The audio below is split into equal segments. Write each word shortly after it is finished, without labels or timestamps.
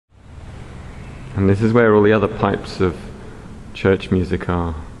And this is where all the other pipes of church music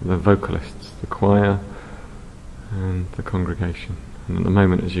are, the vocalists, the choir and the congregation. And at the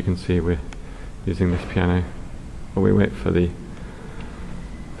moment, as you can see, we're using this piano while we wait for the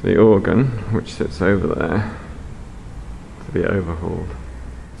organ, which sits over there, to be overhauled.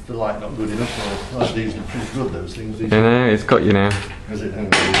 Is the light not good enough? Or these are pretty good, those things. You know, it's got you now. Is it?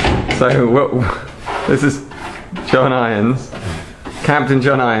 So, this is John Irons, Captain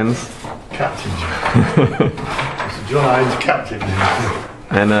John Irons. Captain John. John Irons, captain.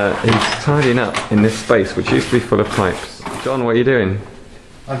 And he's tidying up in this space, which used to be full of pipes. John, what are you doing?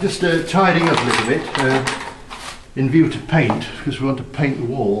 I'm just tidying up a little bit in view to paint, because we want to paint the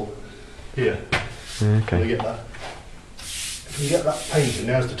wall here. Okay. Can we get that? If we get that painted,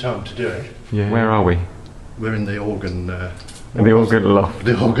 now's the time to do it. Yeah. Where are we? We're in the organ. In the organ loft.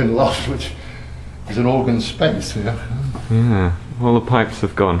 The organ loft, which is an organ space. Yeah. All the pipes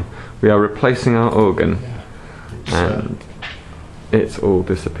have gone. We are replacing our organ, and it's all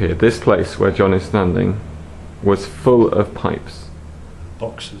disappeared. This place where John is standing was full of pipes.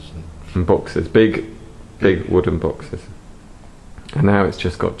 Boxes. And boxes. Big wooden boxes. And now it's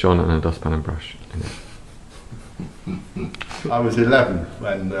just got John and a dustpan and brush in it. I was 11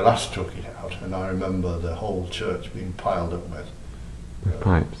 when they last took it out, and I remember the whole church being piled up with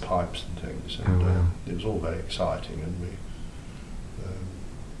pipes and things. And wow. it was all very exciting, and we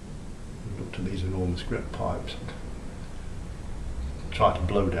looked at these enormous great pipes and tried to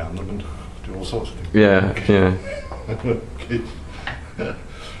blow down them and do all sorts of things. Yeah.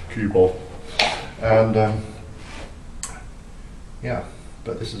 Cue ball. And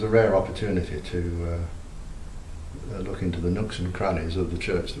but this is a rare opportunity to look into the nooks and crannies of the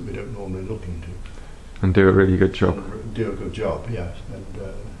church that we don't normally look into. And do a really good job. Do a good job, yes, and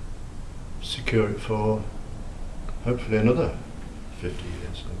secure it for hopefully another 50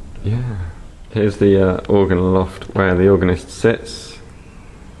 years. Yeah. Here's the organ loft where the organist sits.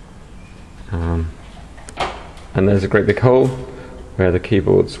 And there's a great big hole where the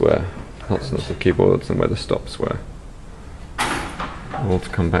keyboards were. Lots and lots of keyboards, and where the stops were. All to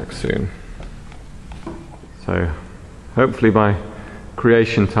come back soon. So, hopefully by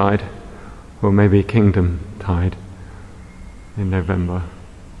Creation Tide, or maybe Kingdom Tide, in November,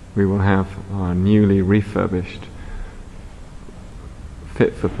 we will have our newly refurbished,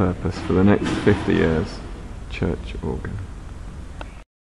 fit for purpose for the next 50 years church organ.